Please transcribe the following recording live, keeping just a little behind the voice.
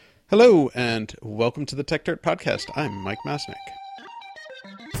Hello, and welcome to the Tech Dirt Podcast. I'm Mike Masnick.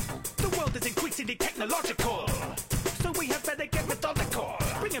 The world is increasingly technological, so we have better get methodical.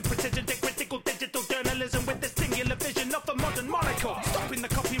 Bringing precision to critical digital journalism with the singular vision of the modern monocle. Stopping the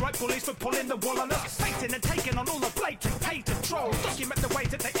copyright bullies from pulling the wool on us. Facing and taking on all the blatant patent trolls. Document the ways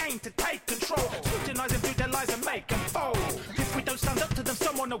that they aim to take control. Scrutinize and view their lies and make them fold. If we don't stand up to them,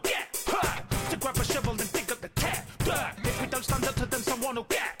 someone will get hurt. To grab a shovel and dig up the tech dirt. If we don't stand up to them, someone will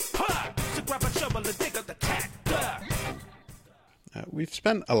get hurt. To grab a shovel and dig up the tech dirt. We've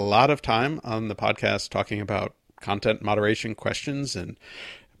spent a lot of time on the podcast talking about content moderation questions and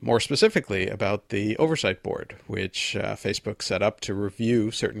more specifically about the Oversight Board, which Facebook set up to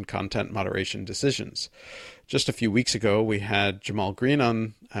review certain content moderation decisions. Just a few weeks ago, we had Jamal Green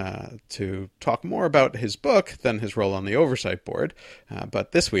on to talk more about his book than his role on the Oversight Board.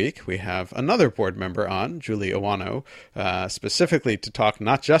 But this week, we have another board member on, Julie Iwano, specifically to talk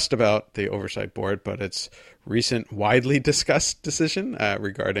not just about the Oversight Board, but its recent widely discussed decision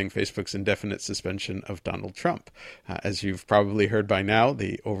regarding Facebook's indefinite suspension of Donald Trump. As you've probably heard by now,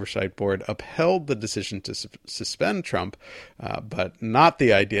 the Oversight Board upheld the decision to suspend Trump, but not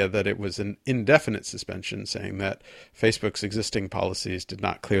the idea that it was an indefinite suspension, saying that Facebook's existing policies did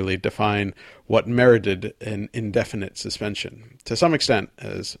not clearly define what merited an indefinite suspension. To some extent,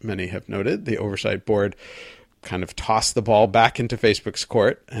 as many have noted, the Oversight Board kind of tossed the ball back into Facebook's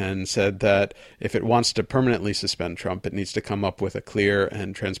court and said that if it wants to permanently suspend Trump, it needs to come up with a clear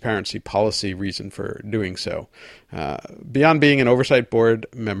and transparency policy reason for doing so. Beyond being an Oversight Board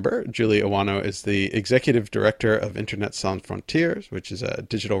member, Julie Iwano is the executive director of Internet Sans Frontières, which is a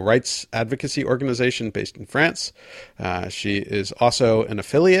digital rights advocacy organization based in France. She is also an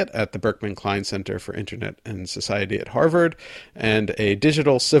affiliate at the Berkman Klein Center for Internet and Society at Harvard and a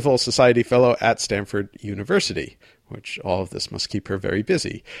digital civil society fellow at Stanford University, which all of this must keep her very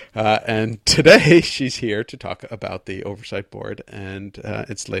busy. And today she's here to talk about the Oversight Board and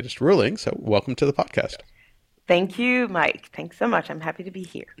its latest ruling. So welcome to the podcast. Thank you, Mike. Thanks so much. I'm happy to be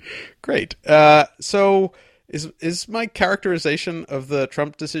here. Great. So is my characterization of the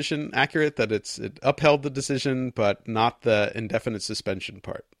Trump decision accurate, that it upheld the decision, but not the indefinite suspension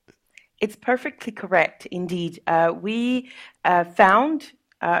part? It's perfectly correct, indeed. We found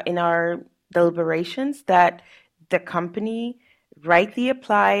in our deliberations that the company rightly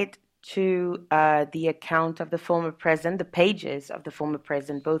applied to the account of the former president, the pages of the former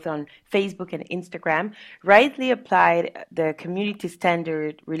president, both on Facebook and Instagram, rightly applied the community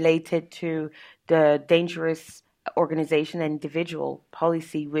standard related to the dangerous organization and individual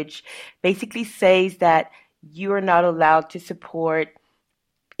policy, which basically says that you are not allowed to support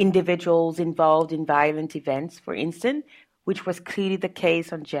individuals involved in violent events, for instance, which was clearly the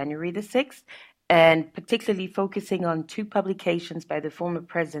case on January the 6th. And particularly focusing on two publications by the former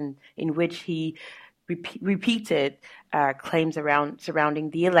president in which he repeated claims surrounding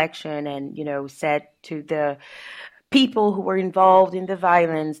the election and, said to the people who were involved in the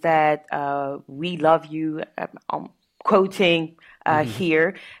violence that we love you, I'm quoting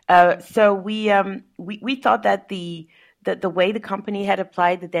here. So we thought that the way the company had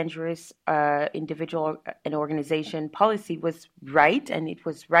applied the dangerous individual and organization policy was right, and it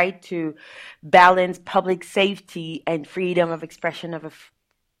was right to balance public safety and freedom of expression of a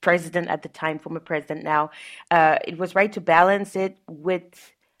president at the time, former president now. It was right to balance it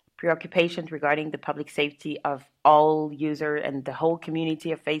with preoccupations regarding the public safety of all users and the whole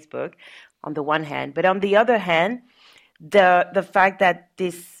community of Facebook on the one hand. But on the other hand, the fact that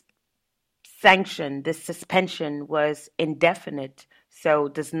this suspension was indefinite, so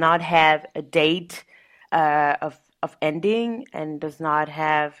does not have a date of ending, and does not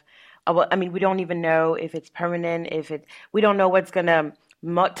have. We don't even know if it's permanent. We don't know what's going to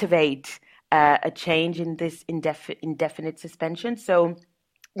motivate a change in this indefinite suspension. So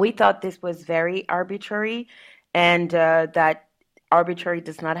we thought this was very arbitrary, and that arbitrary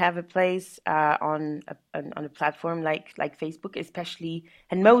does not have a place on a platform like Facebook, especially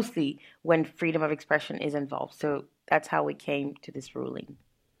and mostly when freedom of expression is involved. So that's how we came to this ruling.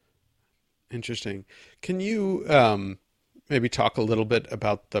 Interesting. Can you maybe talk a little bit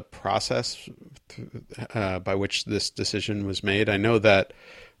about the process by which this decision was made? I know that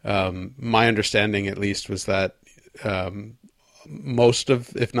my understanding, at least, was that most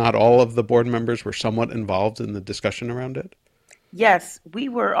of, if not all of the board members were somewhat involved in the discussion around it. Yes, we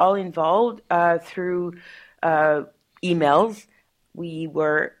were all involved through emails. We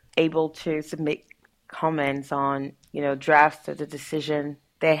were able to submit comments on, drafts of the decision.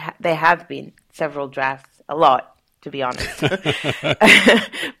 They have been several drafts, a lot, to be honest.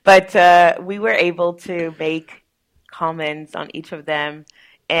 But we were able to make comments on each of them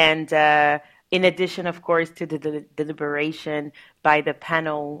And in addition, of course, to the deliberation by the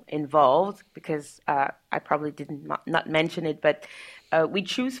panel involved, because I probably didn't not mention it, but we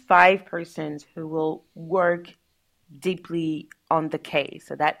choose 5 persons who will work deeply on the case.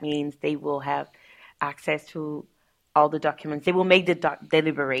 So that means they will have access to all the documents. They will make the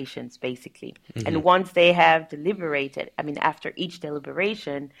deliberations, basically. Mm-hmm. And once they have deliberated, I mean, after each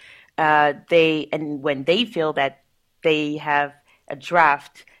deliberation, when they feel that they have a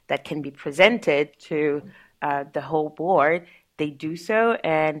draft that can be presented to the whole board, they do so,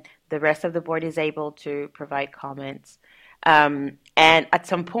 and the rest of the board is able to provide comments. And at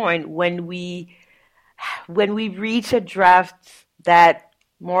some point, when we reach a draft that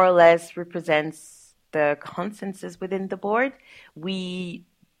more or less represents the consensus within the board, we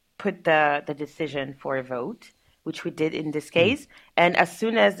put the decision for a vote, which we did in this case. And as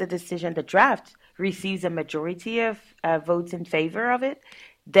soon as the draft receives a majority of votes in favor of it,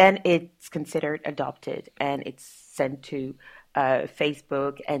 then it's considered adopted and it's sent to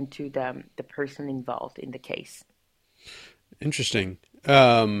Facebook and to the person involved in the case. Interesting.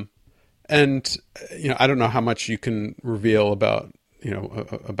 And I don't know how much you can reveal about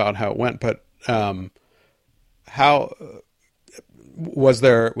how it went, but how was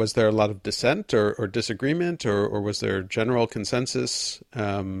there a lot of dissent or disagreement, or was there general consensus?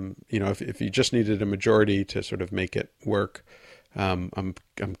 If you just needed a majority to sort of make it work, I'm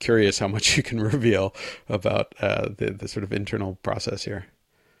curious how much you can reveal about the sort of internal process here.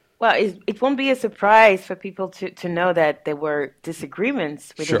 Well, it won't be a surprise for people to know that there were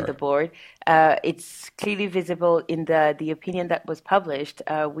disagreements within the board. It's clearly visible in the opinion that was published.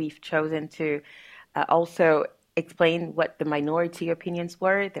 We've chosen to also explain what the minority opinions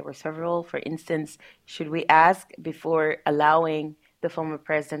were. There were several. For instance, should we ask before allowing the former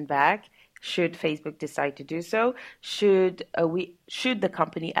president back? Should Facebook decide to do so? Should the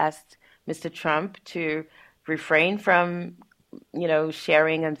company ask Mr. Trump to refrain from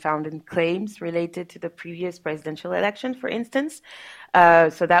sharing unfounded claims related to the previous presidential election, for instance?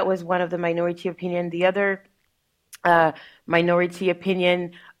 So that was one of the minority opinion. The other minority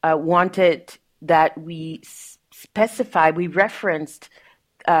opinion wanted that we referenced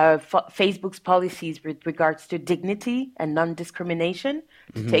Facebook's policies with regards to dignity and non-discrimination,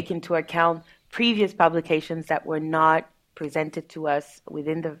 to take into account previous publications that were not presented to us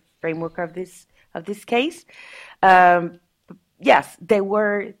within the framework of this case. Yes, there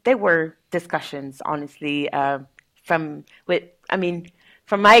were discussions, honestly. From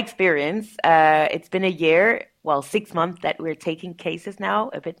my experience, it's been a year, 6 months that we're taking cases now,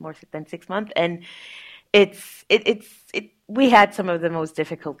 a bit more than 6 months, and we had some of the most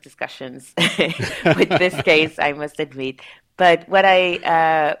difficult discussions with this case, I must admit. But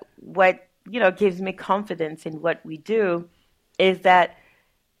what gives me confidence in what we do is that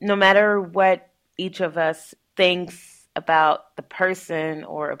no matter what each of us thinks about the person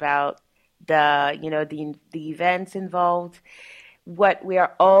or about the events involved, what we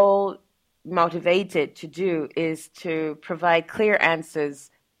are all motivated to do is to provide clear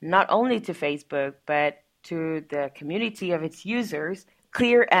answers, not only to Facebook, but to the community of its users,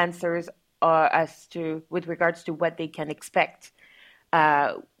 clear answers with regards to what they can expect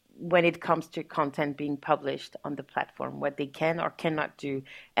when it comes to content being published on the platform, what they can or cannot do.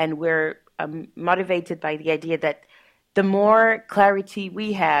 And we're motivated by the idea that the more clarity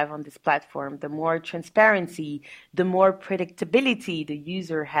we have on this platform, the more transparency, the more predictability the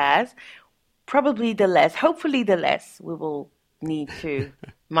user has, hopefully the less we will need to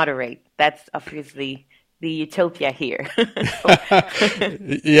moderate. That's obviously the utopia here.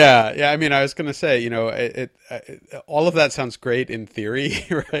 Yeah. I mean, I was going to say, all of that sounds great in theory,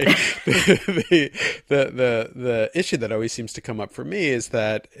 right? The issue that always seems to come up for me is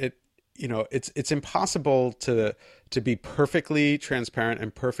that it's impossible to be perfectly transparent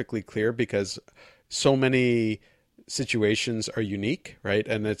and perfectly clear because so many situations are unique, right?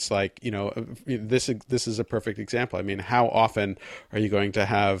 And it's like, this is a perfect example. I mean, how often are you going to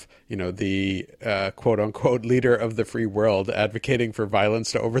have, the quote unquote leader of the free world advocating for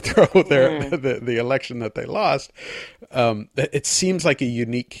violence to overthrow the election that they lost? It seems like a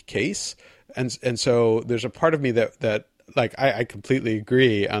unique case. And so there's a part of me that like, I completely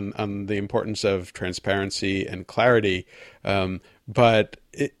agree on the importance of transparency and clarity. But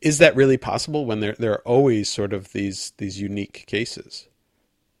is that really possible when there are always sort of these unique cases?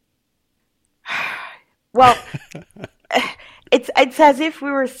 Well, it's as if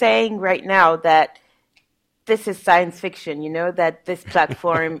we were saying right now that this is science fiction, that this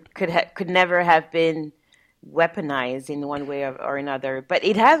platform could never have been weaponized in one way or another. But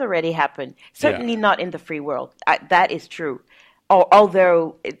it has already happened. Certainly not in the free world. That is true.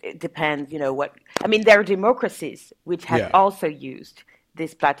 although it depends, what I mean. There are democracies which have also used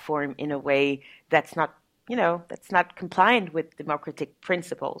this platform in a way that's not, that's not compliant with democratic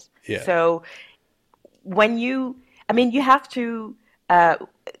principles. Yeah. So when you have to.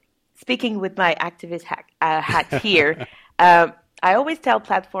 Speaking with my activist hat here, I always tell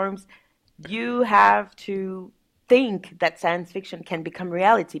platforms, you have to think that science fiction can become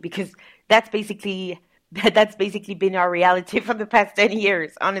reality, because that's basically been our reality for the past 10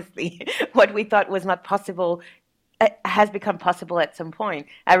 years, honestly. What we thought was not possible has become possible at some point.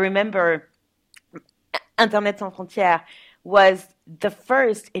 I remember Internet Sans Frontières was the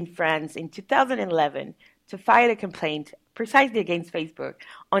first in France in 2011 to file a complaint precisely against Facebook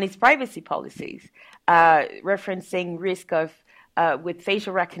on its privacy policies, referencing risk of with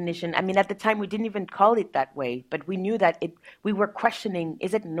facial recognition. I mean, at the time, we didn't even call it that way, but we knew that we were questioning,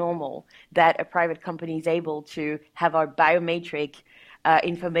 is it normal that a private company is able to have our biometric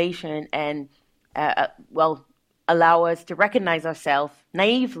information and, allow us to recognize ourselves,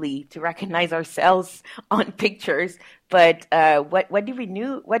 naively to recognize ourselves on pictures. But what do we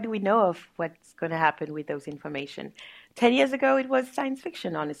know of what's going to happen with those information? 10 years ago, it was science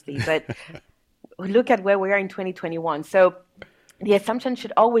fiction, honestly. But look at where we are in 2021. So the assumption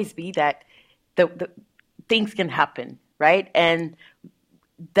should always be that the things can happen, right? And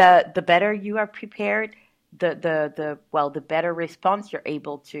the better you are prepared, the better response you're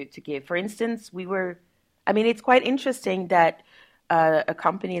able to give. For instance, it's quite interesting that a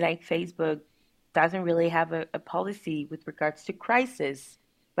company like Facebook doesn't really have a policy with regards to crisis.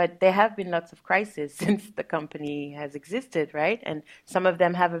 But there have been lots of crises since the company has existed, right? And some of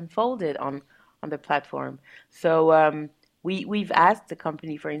them have unfolded on the platform. So we've asked the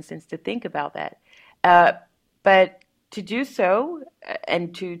company, for instance, to think about that. But to do so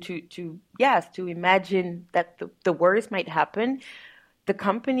and to imagine that the worst might happen, the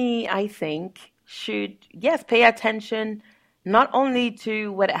company, I think, should, pay attention not only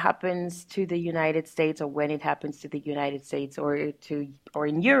to what happens to the United States or when it happens to the United States or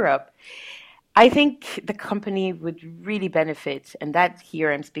in Europe. I think the company would really benefit, and that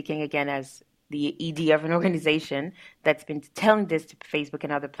here I'm speaking again as the ED of an organization that's been telling this to Facebook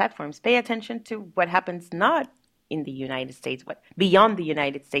and other platforms, pay attention to what happens not in the United States, but beyond the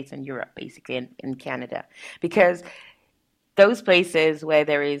United States and Europe, basically, in Canada. Because those places where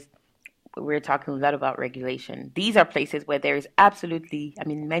we're talking a lot about regulation. These are places where there is absolutely,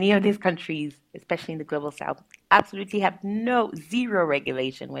 many of these countries, especially in the global south, absolutely have zero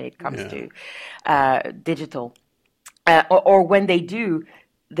regulation when it comes to digital. Or when they do,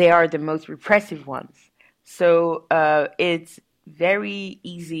 they are the most repressive ones. So it's very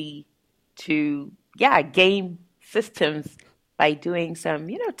easy to, game systems by doing some,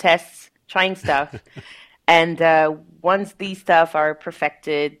 tests, trying stuff. And once these stuff are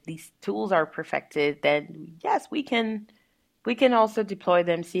perfected, these tools are perfected, then yes, we can also deploy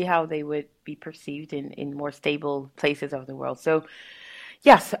them, see how they would be perceived in more stable places of the world. So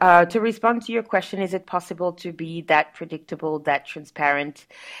yes, to respond to your question, is it possible to be that predictable, that transparent?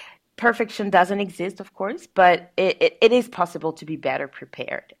 Perfection doesn't exist, of course, but it is possible to be better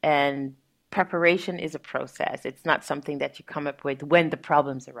prepared. And preparation is a process. It's not something that you come up with when the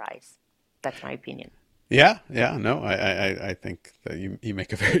problems arise. That's my opinion. Yeah, no, I think that you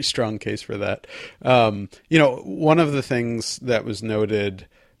make a very strong case for that. One of the things that was noted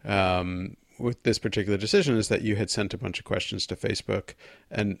with this particular decision is that you had sent a bunch of questions to Facebook,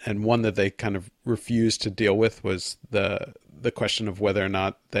 and one that they kind of refused to deal with was the question of whether or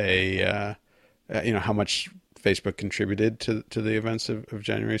not they, how much Facebook contributed to the events of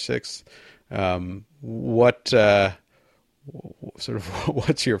January 6th. What's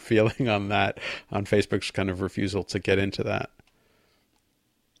your feeling on that, on Facebook's kind of refusal to get into that?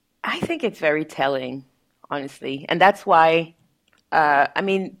 I think it's very telling, honestly. And that's why,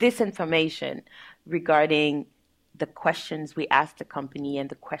 this information regarding the questions we asked the company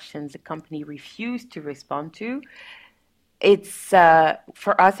and the questions the company refused to respond to, it's,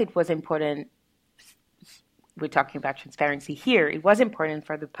 for us, it was important. We're talking about transparency here. It was important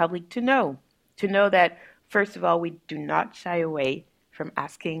for the public to know that, first of all, we do not shy away from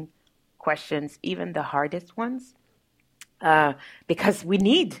asking questions, even the hardest ones, because we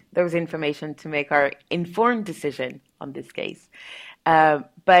need those information to make our informed decision on this case.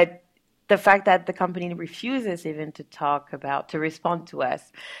 But the fact that the company refuses even to respond to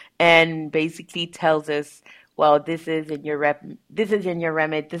us, and basically tells us, well, this is in your remit, this is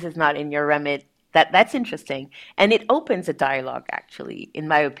not in your remit. That's interesting, and it opens a dialogue. Actually, in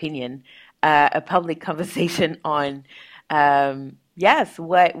my opinion. A public conversation on what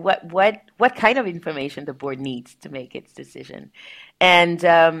what kind of information the board needs to make its decision. And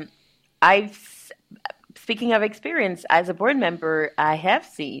speaking of experience, as a board member, I have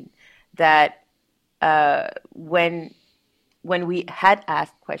seen that when we had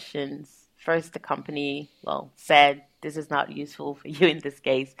asked questions, first the company, said, this is not useful for you in this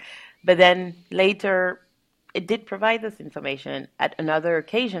case. But then later, it did provide this information at another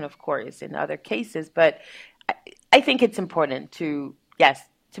occasion, of course, in other cases. But I think it's important to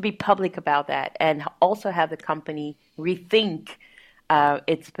be public about that and also have the company rethink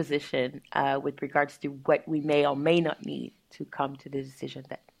its position with regards to what we may or may not need to come to the decision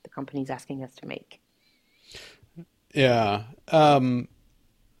that the company is asking us to make. Yeah.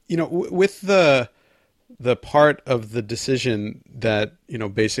 With the part of the decision that,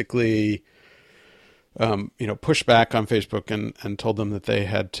 basically, pushed back on Facebook and told them that they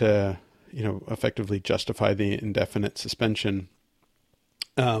had to, effectively justify the indefinite suspension.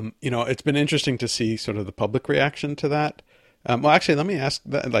 It's been interesting to see sort of the public reaction to that. Well, actually, let me ask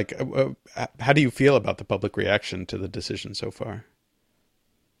that, how do you feel about the public reaction to the decision so far?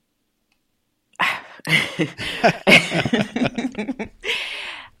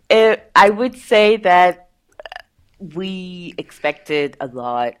 I would say that we expected a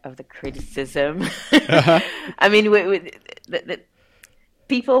lot of the criticism. Uh-huh. I mean, the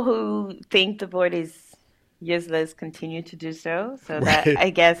people who think the board is useless continue to do so. So right. That, I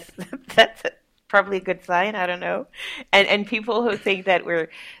guess that's probably a good sign. I don't know. And people who think that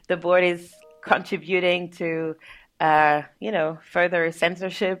the board is contributing to, further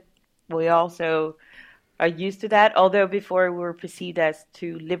censorship, we also are used to that, although before we were perceived as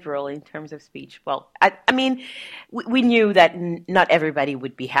too liberal in terms of speech. Well, I mean, we knew that not everybody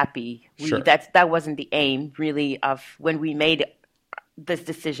would be happy. Sure. That wasn't the aim, really, of when we made this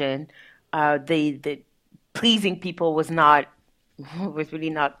decision. The pleasing people was really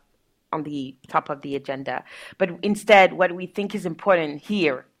not on the top of the agenda. But instead, what we think is important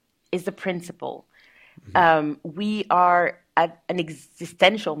here is the principle. Mm-hmm. We are at an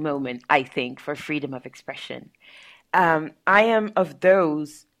existential moment, I think, for freedom of expression. I am of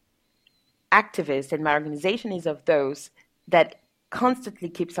those activists, and my organization is of those that constantly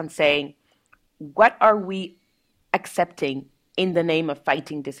keeps on saying, what are we accepting in the name of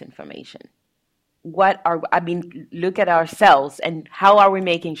fighting disinformation? Look at ourselves and how are we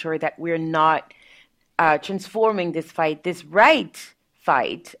making sure that we're not transforming this right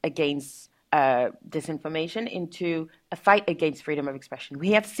fight against disinformation into a fight against freedom of expression.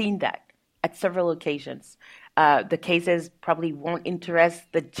 We have seen that at several occasions. The cases probably won't interest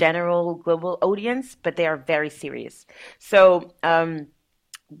the general global audience, but they are very serious. So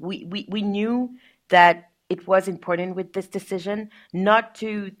we knew that it was important with this decision not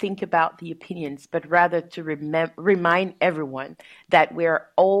to think about the opinions, but rather to remind everyone that we're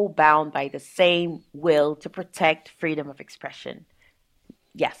all bound by the same will to protect freedom of expression.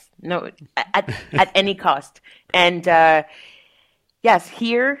 Yes, no, at any cost. And yes,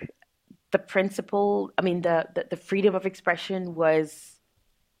 here the principle, the freedom of expression was,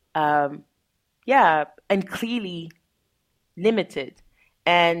 and clearly limited.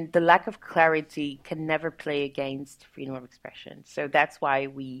 And the lack of clarity can never play against freedom of expression. So that's why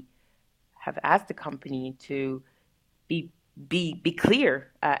we have asked the company to be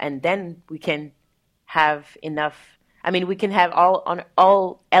clear, and then we can have enough. We can have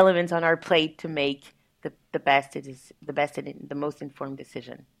all elements on our plate to make the most informed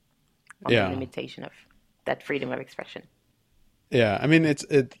decision on the limitation of that freedom of expression. Yeah,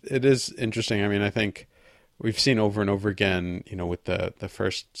 it is interesting. I think we've seen over and over again, with the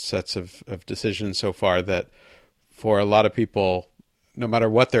first sets of decisions so far, that for a lot of people, no matter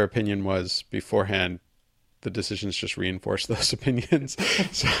what their opinion was beforehand, the decisions just reinforce those opinions.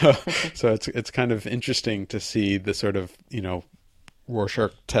 So it's kind of interesting to see the sort of,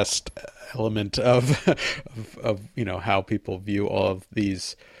 Rorschach test element of how people view all of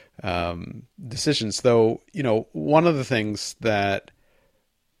these decisions. Though, one of the things that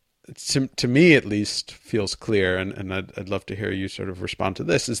to me at least feels clear, and I'd love to hear you sort of respond to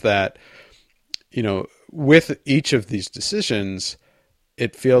this, is that, with each of these decisions,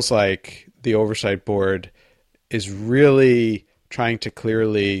 it feels like the oversight board is really trying to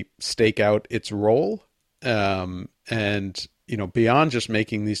clearly stake out its role. And, beyond just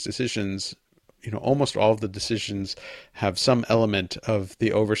making these decisions, almost all of the decisions have some element of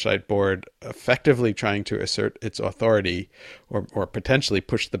the oversight board effectively trying to assert its authority or potentially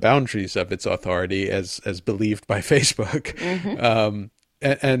push the boundaries of its authority as believed by Facebook. Mm-hmm.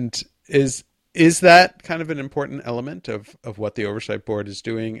 And Is that kind of an important element of what the oversight board is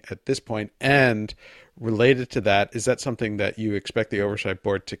doing at this point? And related to that, is that something that you expect the oversight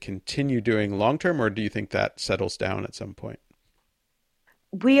board to continue doing long term, or do you think that settles down at some point?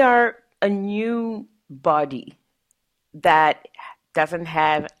 We are a new body that doesn't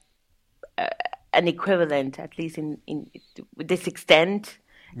have an equivalent, at least in this extent,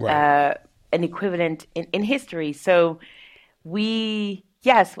 Right. an equivalent in history. So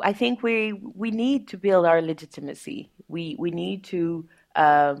yes, I think we need to build our legitimacy. We need to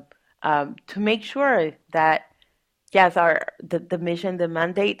make sure that yes, the mission, the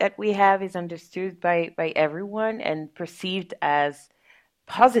mandate that we have is understood by everyone and perceived as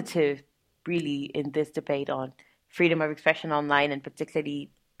positive, really, in this debate on freedom of expression online and particularly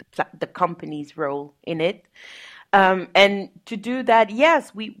the company's role in it. And to do that,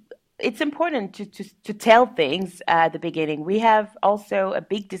 yes, it's important to tell things at the beginning. We have also a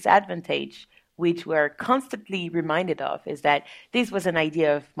big disadvantage, which we're constantly reminded of, is that this was an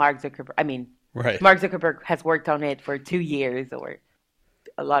idea of Mark Zuckerberg. I mean, Right. Mark Zuckerberg has worked on it for 2 years, or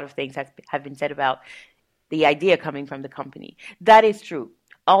a lot of things have been said about the idea coming from the company. That is true.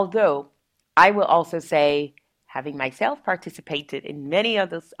 Although I will also say, having myself participated in many of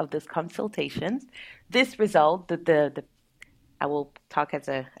those consultations, this result, the I will talk as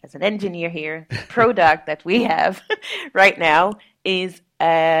an engineer here, the product that we have right now is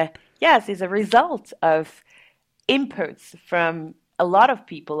is a result of inputs from a lot of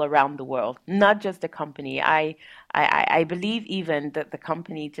people around the world, not just the company. I believe even that the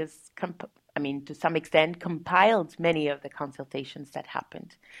company just, to some extent, compiled many of the consultations that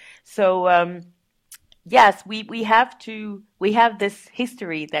happened. So yes, we have this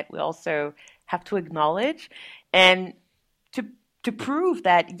history that we also have to acknowledge, and to prove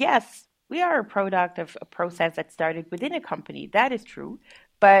that yes, we are a product of a process that started within a company. That is true,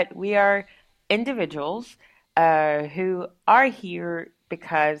 but we are individuals who are here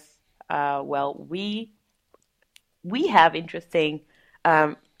because, we have interesting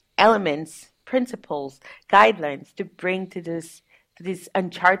elements, principles, guidelines to bring to this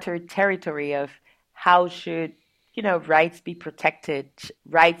uncharted territory of how should rights be protected,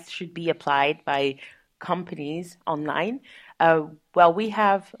 rights should be applied by companies online. We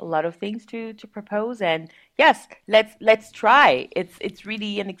have a lot of things to propose, and yes, let's try. It's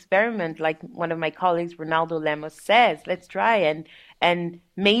really an experiment, like one of my colleagues, Ronaldo Lemos, says. Let's try, and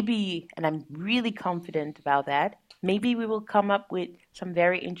maybe, and I'm really confident about that. Maybe we will come up with some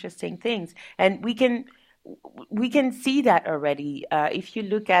very interesting things, and we can see that already. If you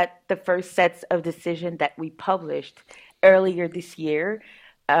look at the first sets of decision that we published earlier this year,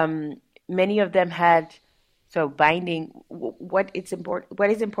 many of them had binding. What is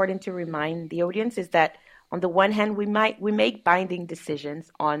important to remind the audience is that on the one hand, we make binding decisions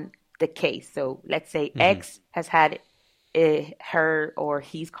on the case. So let's say X has had her or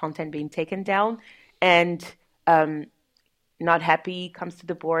his content being taken down, and not happy, comes to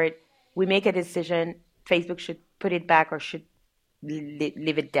the board. We make a decision. Facebook should put it back or should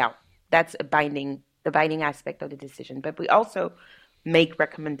leave it down. That's the binding aspect of the decision. But we also make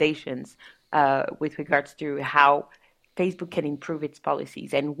recommendations with regards to how Facebook can improve its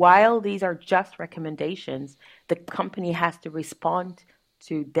policies. And while these are just recommendations, the company has to respond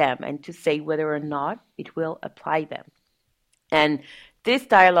to them and to say whether or not it will apply them. And this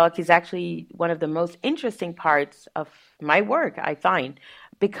dialogue is actually one of the most interesting parts of my work, I find,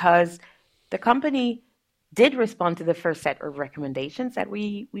 because the company did respond to the first set of recommendations that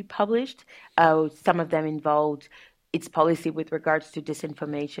we published. Some of them involved its policy with regards to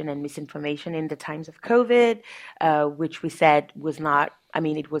disinformation and misinformation in the times of COVID, which we said was not,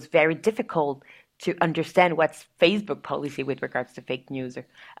 it was very difficult to understand what's Facebook policy with regards to fake news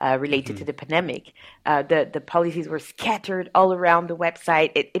related to the pandemic. The policies were scattered all around the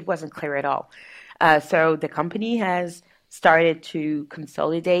website. It wasn't clear at all. So the company has started to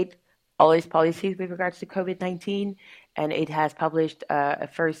consolidate all its policies with regards to COVID-19, and it has published a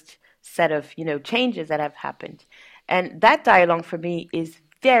first set of changes that have happened. And that dialogue for me is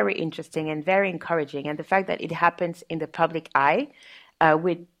very interesting and very encouraging. And the fact that it happens in the public eye,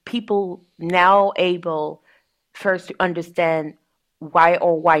 with people now able first to understand why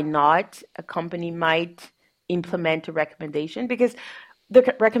or why not a company might implement a recommendation, because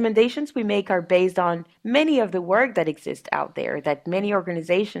the recommendations we make are based on many of the work that exists out there that many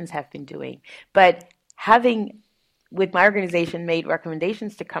organizations have been doing. But having, with my organization, made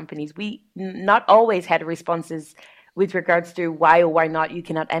recommendations to companies, we not always had responses with regards to why or why not you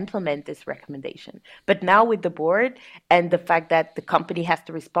cannot implement this recommendation. But now with the board and the fact that the company has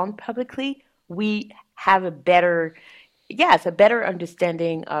to respond publicly, we have a better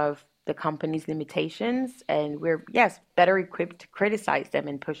understanding of the company's limitations, and we're, yes, better equipped to criticize them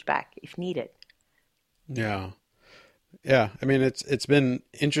and push back if needed. Yeah. Yeah. I mean, it's been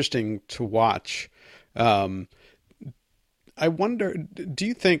interesting to watch. Um, I wonder, do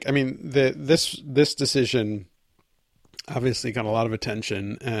you think, I mean, this decision obviously got a lot of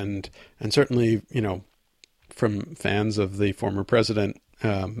attention, and certainly, from fans of the former president,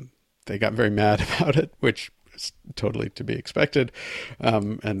 they got very mad about it, which is totally to be expected,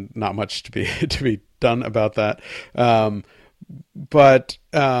 and not much to be to be done about that. But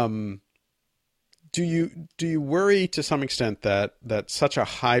do you worry to some extent that such a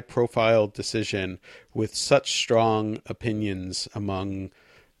high profile decision with such strong opinions among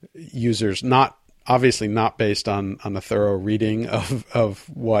users, not obviously not based on a thorough reading of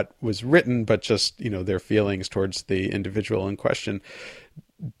what was written, but just, their feelings towards the individual in question.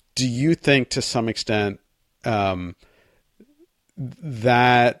 Do you think to some extent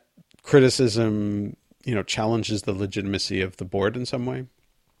that criticism, challenges the legitimacy of the board in some way?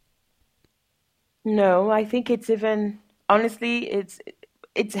 No, I think it's even, honestly,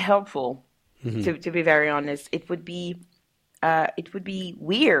 it's helpful. To be very honest. It would be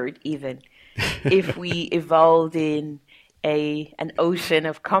weird even if we evolved in an ocean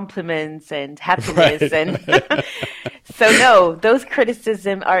of compliments and happiness. Right. And so no, those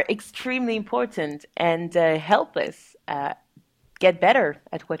criticisms are extremely important and help us get better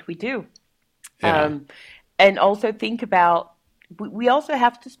at what we do. Yeah. And also think about, we also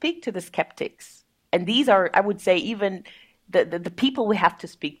have to speak to the skeptics. And these are, I would say, even the people we have to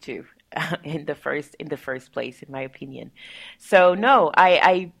speak to in the first place, in my opinion. So no,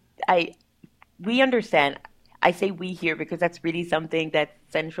 we understand. I say we here because that's really something that's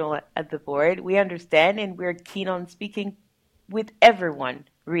central at the board. We understand, and we're keen on speaking with everyone,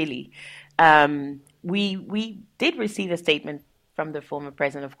 really. We did receive a statement from the former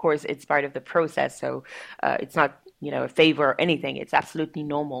president. Of course, it's part of the process, so it's not a favor or anything. It's absolutely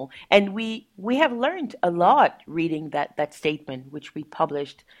normal. And we have learned a lot reading that statement, which we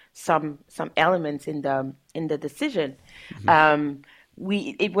published some elements in the decision.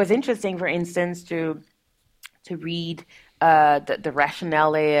 It was interesting, for instance, to read the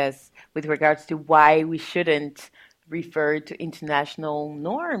rationale as with regards to why we shouldn't refer to international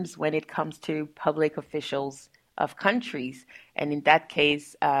norms when it comes to public officials of countries. And in that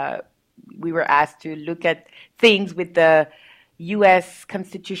case, we were asked to look at things with the U.S.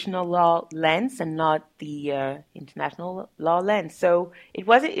 constitutional law lens and not the international law lens. So it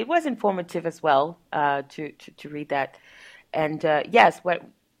was informative as well to read that. And yes,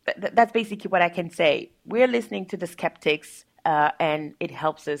 that's basically what I can say. We're listening to the skeptics, and it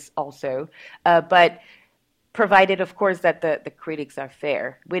helps us also. But provided, of course, that the critics are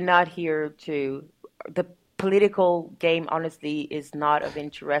fair. We're not here to the political game, honestly, is not of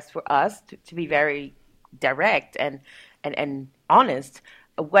interest for us, to be very direct and honest.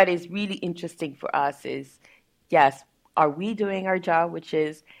 What is really interesting for us is, yes, are we doing our job, which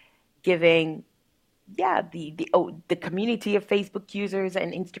is giving the community of Facebook users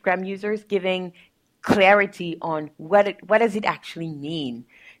and Instagram users, giving clarity on what does it actually mean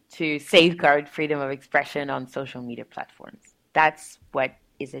to safeguard freedom of expression on social media platforms. That's what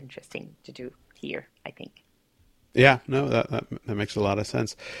is interesting to do here, I think. Yeah, no, that makes a lot of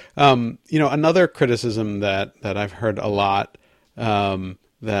sense. Another criticism that I've heard a lot,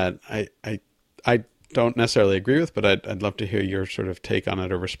 that I don't necessarily agree with, but I'd love to hear your sort of take on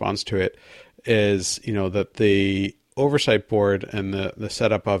it or response to it, is, that the oversight board and the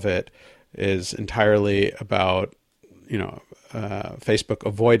setup of it is entirely about, Facebook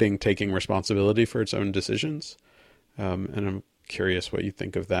avoiding taking responsibility for its own decisions. And I'm curious what you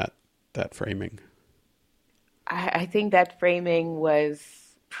think of that framing. I think that framing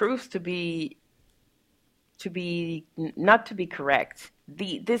proves to be not to be correct.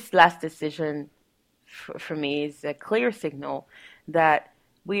 This last decision for me is a clear signal that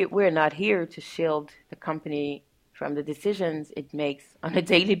we're not here to shield the company from the decisions it makes on a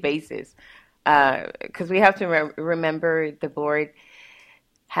daily basis. Because we have to remember the board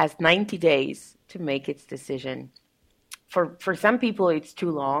has 90 days to make its decision. For some people, it's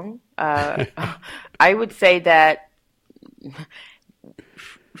too long. I would say that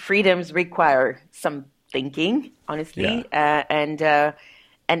freedoms require some thinking, honestly, Yeah.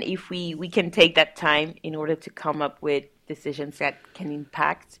 And if we can take that time in order to come up with decisions that can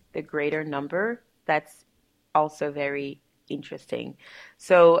impact the greater number, that's also very interesting.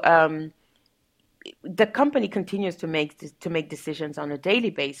 So the company continues to make decisions on a daily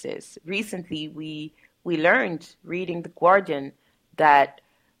basis. Recently, we learned, reading The Guardian, that,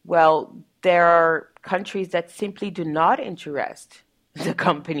 well, there are countries that simply do not interest the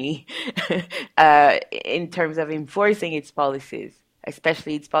company in terms of enforcing its policies,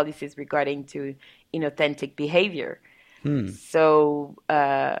 especially its policies regarding to inauthentic behavior. So,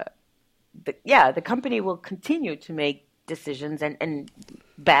 the company will continue to make decisions and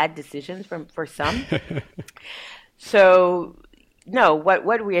bad decisions for some. So, no,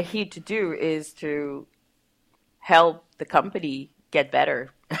 what we are here to do is to help the company get better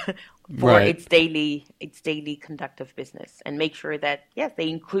for Right. its daily conduct of business, and make sure that yes, they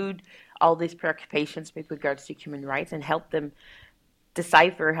include all these preoccupations with regards to human rights and help them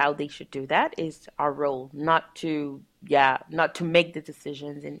decipher how they should do that. Is our role, not to make the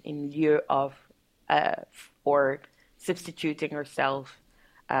decisions in lieu of or substituting ourselves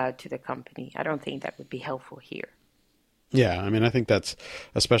to the company. I don't think that would be helpful here. Yeah, I mean, I think that's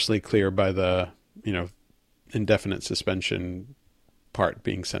especially clear by the, indefinite suspension part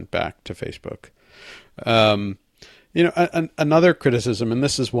being sent back to Facebook. Another criticism, and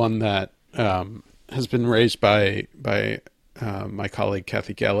this is one that has been raised by my colleague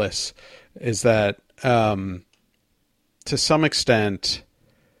Kathy Gellis, is that to some extent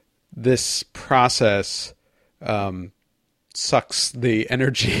this process sucks the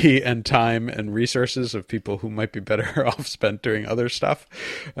energy and time and resources of people who might be better off spent doing other stuff.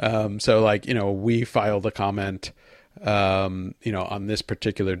 So we filed a comment, on this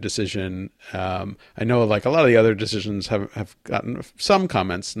particular decision. I know a lot of the other decisions have gotten some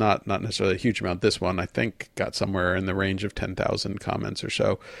comments, not necessarily a huge amount. This one, I think, got somewhere in the range of 10,000 comments or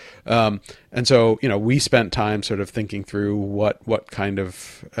so. And so, we spent time sort of thinking through what kind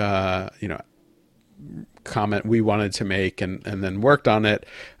of, comment we wanted to make and then worked on it.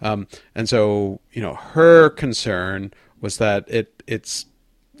 And so, her concern was that it's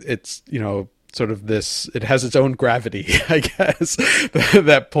sort of this, it has its own gravity, I guess,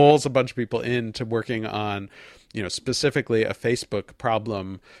 that pulls a bunch of people into working on, specifically a Facebook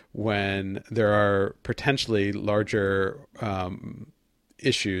problem when there are potentially larger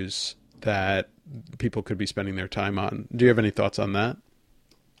issues that people could be spending their time on. Do you have any thoughts on that?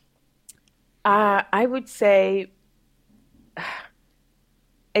 I would say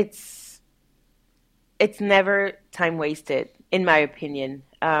it's never time wasted, in my opinion.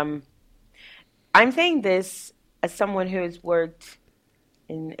 I'm saying this as someone who has worked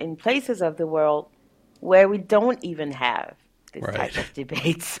in places of the world where we don't even have this type of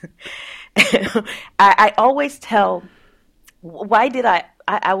debates. I always tell, why did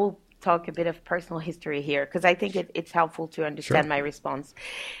I will talk a bit of personal history here, because I think it's helpful to understand my response.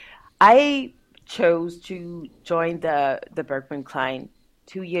 I chose to join the Berkman Klein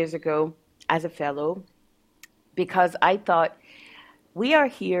 2 years ago as a fellow because I thought we are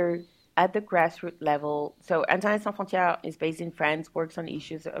here at the grassroots level. So Internet Sans Frontières is based in France, works on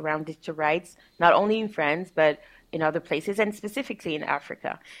issues around digital rights, not only in France, but in other places, and specifically in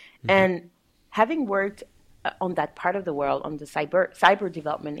Africa. Mm-hmm. And having worked on that part of the world, on the cyber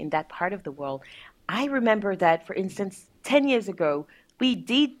development in that part of the world, I remember that, for instance, 10 years ago,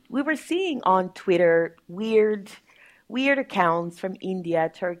 we were seeing on Twitter weird accounts from India,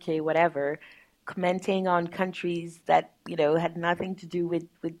 Turkey, whatever, commenting on countries that, had nothing to do with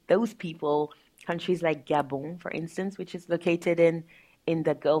those people. Countries like Gabon, for instance, which is located in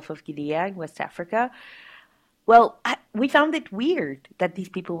the Gulf of Guinea in West Africa. Well, we found it weird that these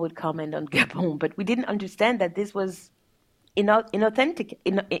people would comment on Gabon, but we didn't understand that this was inauthentic.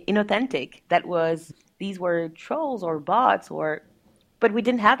 These were trolls or bots, but we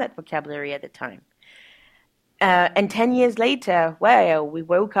didn't have that vocabulary at the time. And 10 years later, well, we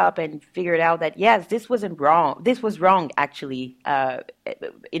woke up and figured out that yes, this wasn't wrong. This was wrong, actually,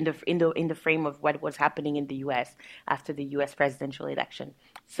 in the frame of what was happening in the U.S. after the U.S. presidential election.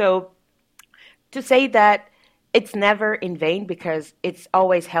 So, to say that it's never in vain, because it's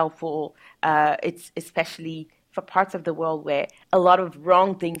always helpful. It's especially for parts of the world where a lot of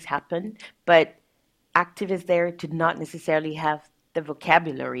wrong things happen, but activists there did not necessarily have the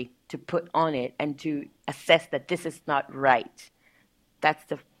vocabulary to put on it and to assess that this is not right. That's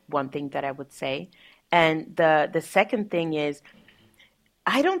the one thing that I would say. And the second thing is,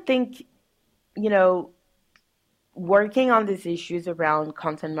 I don't think, working on these issues around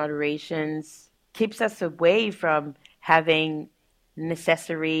content moderations keeps us away from having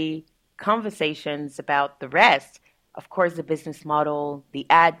necessary conversations about the rest. Of course, the business model, the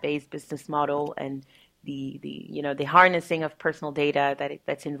ad-based business model, and the harnessing of personal data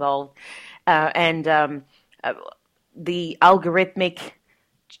that's involved, and the algorithmic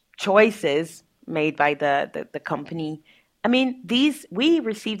choices made by the company. I mean, we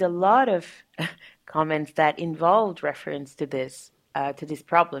received a lot of comments that involved reference to these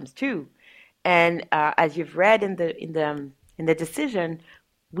problems too, and as you've read in in the decision,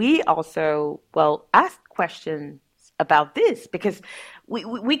 we also, well, asked questions about this because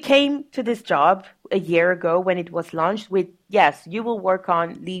we came to this job a year ago when it was launched with, yes, you will work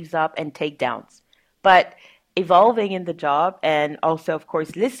on leaves up and takedowns. But evolving in the job and also, of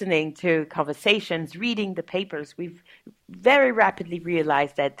course, listening to conversations, reading the papers, we've very rapidly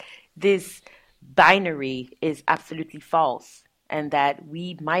realized that this binary is absolutely false and that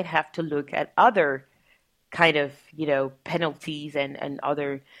we might have to look at other kind of, penalties and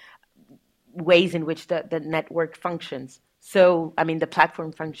other ways in which the network functions. So, I mean, the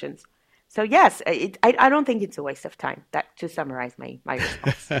platform functions. So, yes, I don't think it's a waste of time, that to summarize my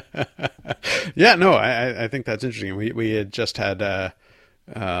response. Yeah, no, I think that's interesting. We had just had,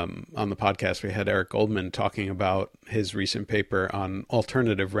 on the podcast, we had Eric Goldman talking about his recent paper on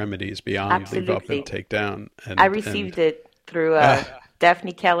alternative remedies beyond leave up and take down. And, I received it through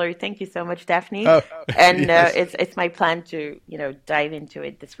Daphne Keller. Thank you so much, Daphne. Oh, and yes. it's my plan to dive into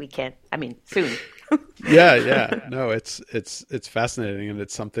it this weekend. I mean, soon. Yeah. No, it's fascinating, and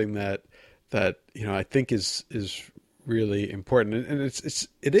it's something that I think is really important, and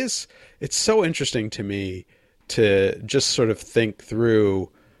it's so interesting to me to just sort of think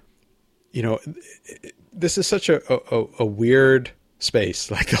through. This is such a weird space,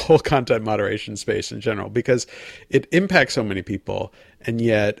 like the whole content moderation space in general, because it impacts so many people, and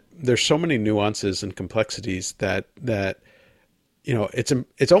yet there's so many nuances and complexities that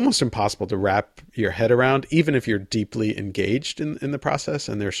it's almost impossible to wrap your head around, even if you're deeply engaged in the process.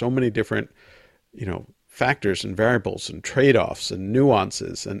 And there's so many different factors and variables and trade-offs and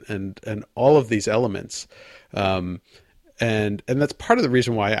nuances and all of these elements, and that's part of the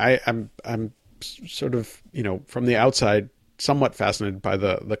reason why I'm sort of from the outside somewhat fascinated by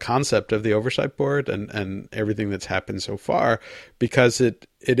the concept of the oversight board and everything that's happened so far, because it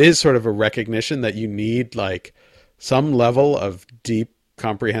is sort of a recognition that you need like some level of deep,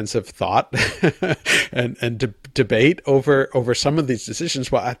 comprehensive thought and debate over some of these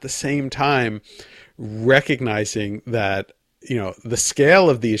decisions, while at the same time recognizing that the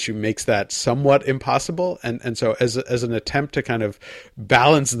scale of the issue makes that somewhat impossible. And so as an attempt to kind of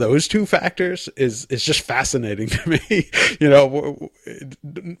balance those two factors is just fascinating to me.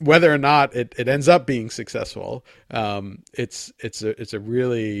 Whether or not it ends up being successful, it's a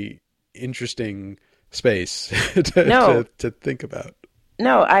really interesting space to think about.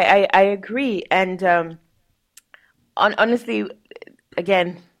 No, I agree. And honestly,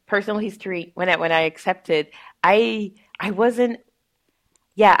 again, personal history, when I accepted, I wasn't,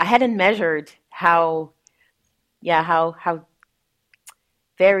 I hadn't measured how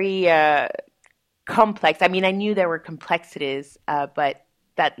very complex. I mean, I knew there were complexities, but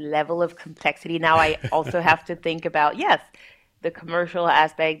that level of complexity, now I also have to think about, yes, the commercial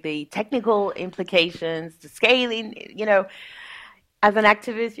aspect, the technical implications, the scaling, as an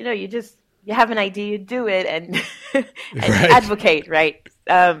activist, you have an idea, you do it and right. Advocate, right?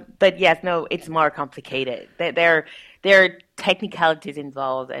 But yes, no, it's more complicated. There are technicalities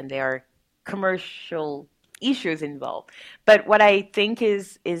involved and there are commercial issues involved. But what I think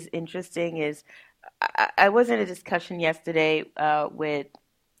is interesting is I was in a discussion yesterday with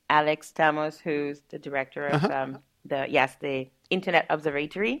Alex Stamos, who's the director of the Internet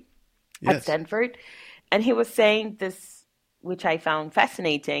Observatory at Stanford, and he was saying this, which I found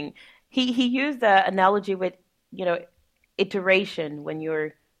fascinating. He used the analogy with iteration when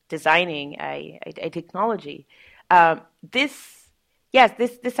you're designing a technology. This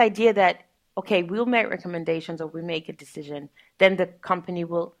idea that we'll make recommendations or we make a decision, then the company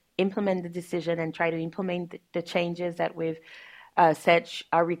will implement the decision and try to implement the changes that we've said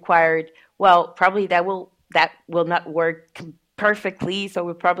are required. Well, probably that will not work perfectly, so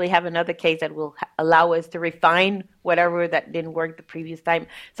we'll probably have another case that will allow us to refine whatever that didn't work the previous time.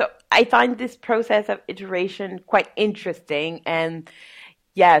 So I find this process of iteration quite interesting, and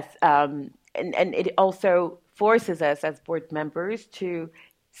yes, and it also forces us as board members to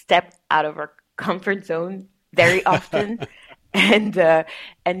step out of our comfort zone very often, and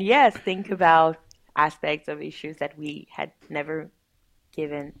yes, think about aspects of issues that we had never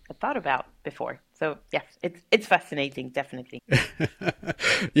given a thought about before. So yes, it's fascinating, definitely.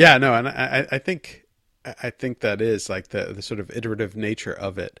 Yeah, no, and I think that is like the sort of iterative nature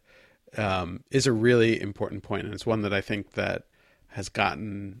of it is a really important point, and it's one that I think that has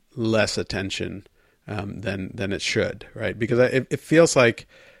gotten less attention than it should, right? Because it feels like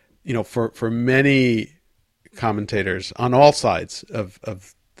for many commentators on all sides of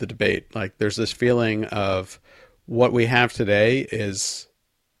the debate, like there's this feeling of what we have today is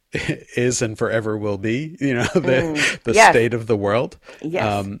is and forever will be, the Yes. state of the world.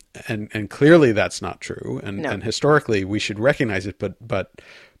 Yes. And clearly that's not true. No. And historically we should recognize it, but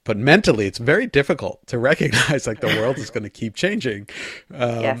mentally it's very difficult to recognize like the world is going to keep changing.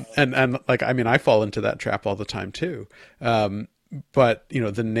 Yes. And like, I mean, I fall into that trap all the time too. But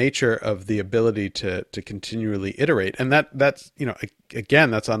the nature of the ability to continually iterate, and that's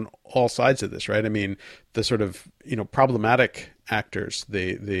again, that's on all sides of this, right? I mean, the sort of problematic actors,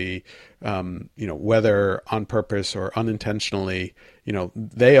 the whether on purpose or unintentionally,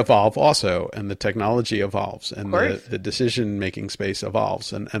 they evolve also, and the technology evolves, and the decision making space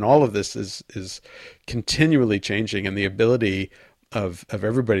evolves, and all of this is continually changing, and the ability of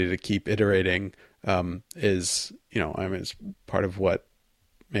everybody to keep iterating is, I mean, it's part of what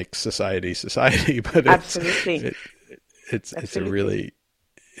makes society, but Absolutely. It's a Absolutely. really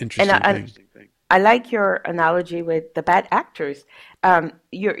interesting thing. I like your analogy with the bad actors.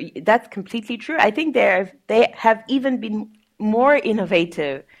 That's completely true. I think they have even been more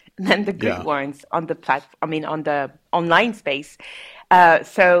innovative than the good ones on the platform. I mean, on the online space.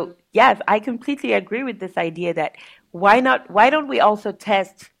 So yes, I completely agree with this idea that why don't we also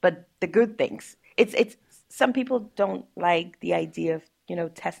test but the good things? It's some people don't like the idea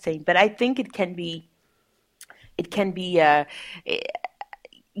of testing, but I think it can be it can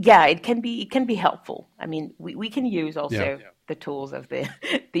be helpful. I mean, we can use also the tools of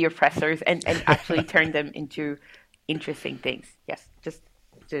the oppressors and actually turn them into interesting things. Yes, just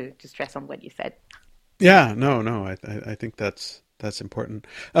to stress on what you said. Yeah, no, I think that's important.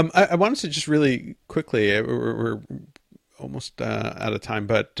 I wanted to just really quickly, we're almost out of time,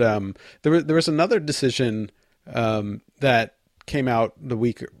 but there was another decision that came out the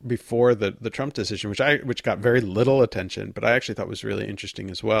week before the Trump decision, which got very little attention, but I actually thought was really interesting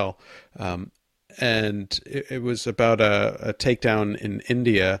as well. And it was about a takedown in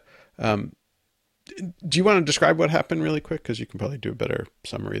India. Do you want to describe what happened really quick? Because you can probably do a better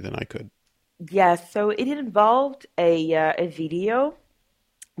summary than I could. Yes, so it involved a video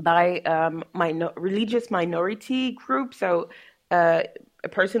by religious minority group. So a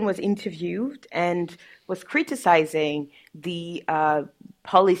person was interviewed and was criticizing the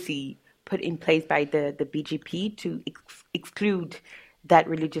policy put in place by the BJP to exclude that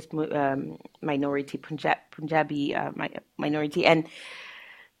religious minority, Punjabi minority, and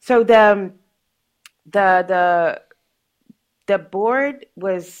so the board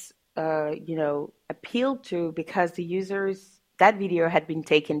was appealed to because that video had been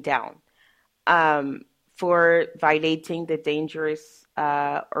taken down for violating the dangerous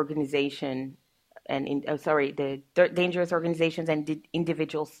organization dangerous organizations and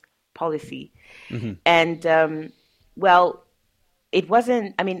individuals policy. Mm-hmm. And well, it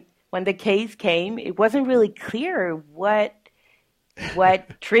wasn't. I mean, when the case came, it wasn't really clear what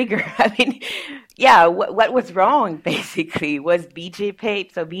triggered. I mean, what was wrong basically was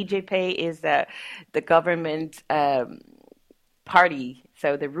BJP. So BJP is the government party,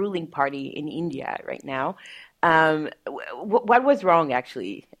 so the ruling party in India right now. What was wrong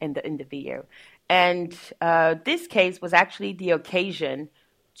actually in the video? And this case was actually the occasion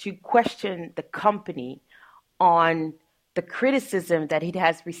to question the company on the criticism that it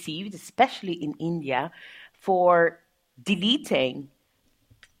has received, especially in India, for deleting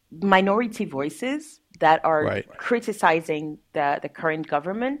minority voices that are criticizing the current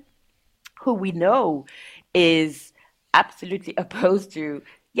government, who we know is absolutely opposed to,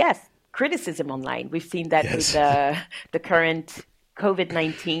 criticism online. We've seen that with the current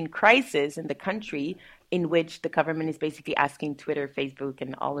COVID-19 crisis in the country, in which the government is basically asking Twitter, Facebook,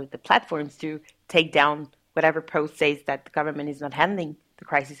 and all of the platforms to take down whatever post says that the government is not handling the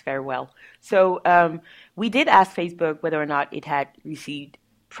crisis very well. So we did ask Facebook whether or not it had received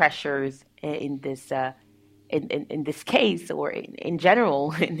pressures in this case, or in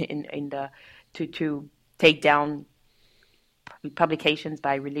general to take down publications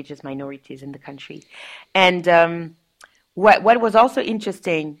by religious minorities in the country. And what was also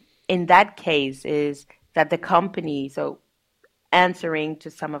interesting in that case is that the company, so answering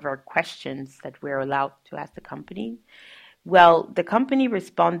to some of our questions that we're allowed to ask the company, well, the company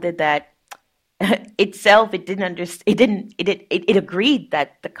responded that itself it agreed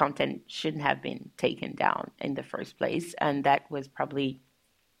that the content shouldn't have been taken down in the first place, and that was probably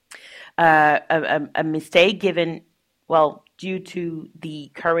a mistake given, due to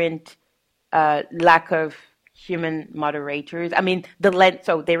the current lack of human moderators. I mean, the length.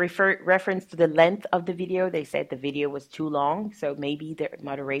 So they reference to the length of the video. They said the video was too long. So maybe the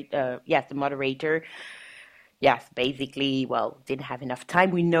moderator, basically, didn't have enough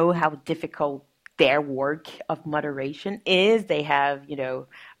time. We know how difficult their work of moderation is. They have,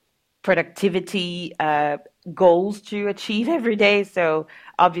 productivity goals to achieve every day. So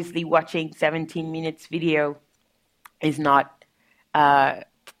obviously watching 17 minutes video is not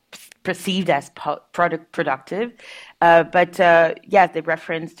perceived as productive. But the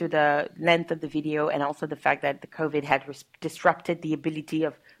reference to the length of the video and also the fact that the COVID had disrupted the ability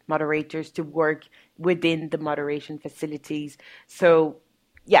of moderators to work within the moderation facilities. So,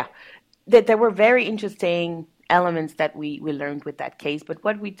 there were very interesting elements that we learned with that case. But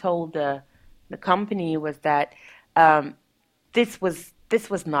what we told the company was that this was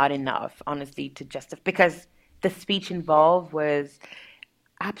not enough, honestly, to justify, because the speech involved was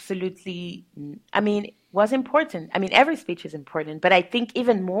absolutely, was important. Every speech is important, but I think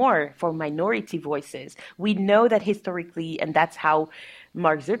even more for minority voices. We know that historically, and that's how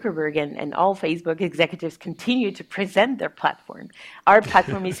Mark Zuckerberg and all Facebook executives continue to present their platform. Our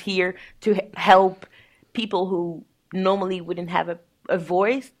platform is here to help people who normally wouldn't have a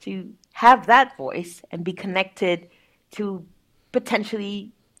voice to have that voice and be connected to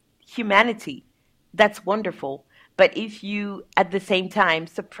potentially humanity. That's wonderful. But if you, at the same time,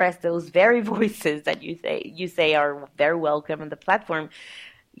 suppress those very voices that you say are very welcome on the platform,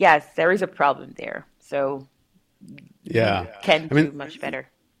 yes, there is a problem there. So, can do much better.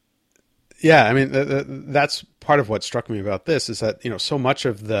 Yeah, that's part of what struck me about this is that so much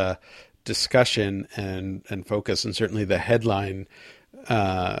of the discussion and focus, and certainly the headline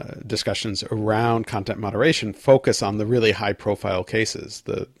discussions around content moderation, focus on the really high profile cases,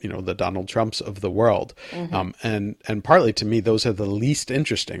 the Donald Trumps of the world. Mm-hmm. And partly to me, those are the least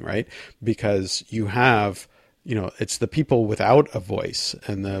interesting, right? Because you have, it's the people without a voice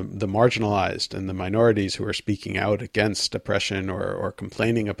and the marginalized and the minorities who are speaking out against oppression or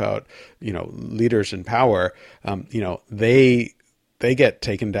complaining about, leaders in power. They get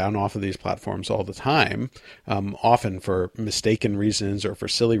taken down off of these platforms all the time, often for mistaken reasons or for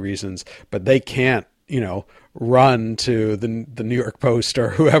silly reasons, but they can't, run to the New York Post or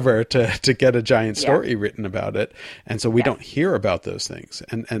whoever to get a giant story written about it. And so we don't hear about those things.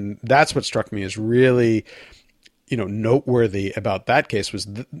 And that's what struck me as really, noteworthy about that case was,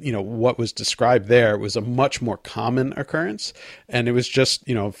 what was described there was a much more common occurrence. And it was just,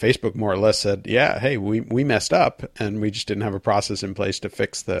 Facebook more or less said, yeah, hey, we messed up and we just didn't have a process in place to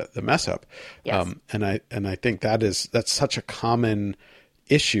fix the mess up. Yes. And I think that's such a common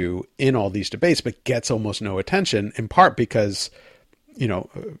issue in all these debates, but gets almost no attention, in part because of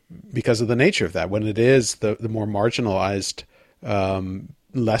the nature of that. When it is the more marginalized,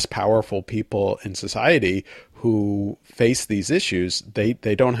 less powerful people in society who face these issues, they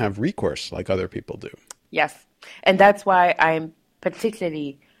don't have recourse like other people do. Yes. And that's why I'm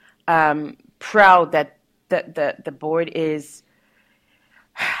particularly proud that the board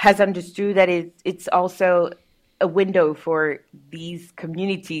has understood that it's also a window for these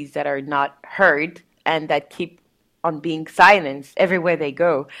communities that are not heard and that keep on being silenced everywhere they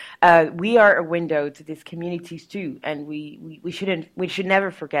go. We are a window to these communities too, and we should never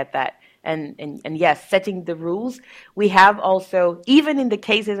forget that. And yes, setting the rules. We have also, even in the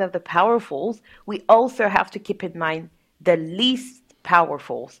cases of the powerfuls, we also have to keep in mind the least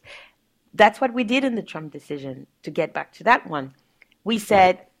powerfuls. That's what we did in the Trump decision. To get back to that one, we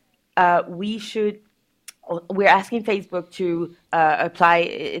said we're asking Facebook to apply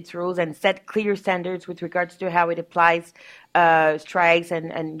its rules and set clear standards with regards to how it applies strikes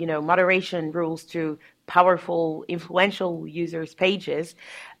and moderation rules to powerful, influential users' pages.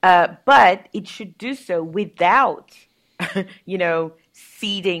 But it should do so without,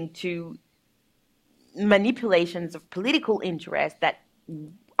 ceding to manipulations of political interest that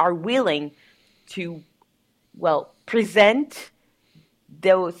are willing to, present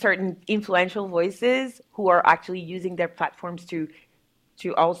those certain influential voices who are actually using their platforms to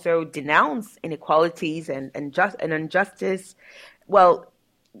also denounce inequalities and injustice. Well,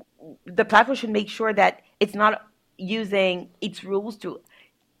 the platform should make sure that it's not using its rules to,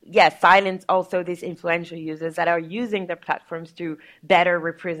 silence also these influential users that are using their platforms to better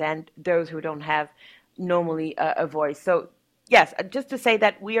represent those who don't have normally a voice. So, yes, just to say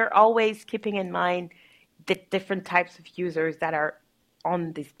that we are always keeping in mind the different types of users that are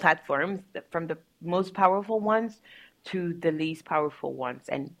on these platforms, from the most powerful ones to the least powerful ones.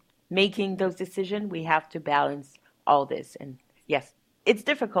 And making those decisions, we have to balance all this. And yes, it's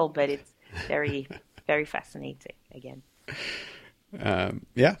difficult, but it's very, very fascinating again.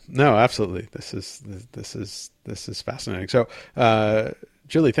 No, absolutely. This is fascinating. So,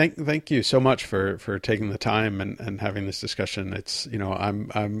 Julie, thank you so much for taking the time and having this discussion. It's,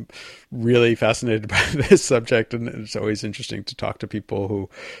 I'm really fascinated by this subject, and it's always interesting to talk to people who,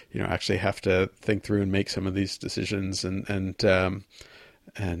 actually have to think through and make some of these decisions. And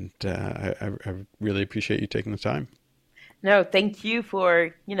And I really appreciate you taking the time. No, thank you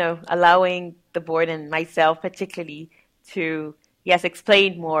for, allowing the board and myself particularly to, yes,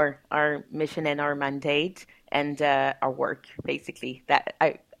 explain more our mission and our mandate and our work, basically.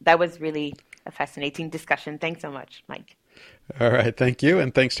 That was really a fascinating discussion. Thanks so much, Mike. All right, thank you,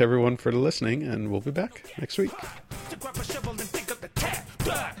 and thanks to everyone for listening, and we'll be back next week. To grab a shovel and dig up the tap.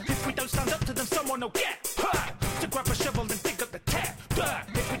 If we don't stand up to them, someone will get. To grab a shovel and dig up the tap.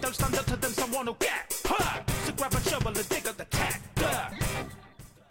 If we don't stand up to them, someone will get. To grab a shovel and dig up the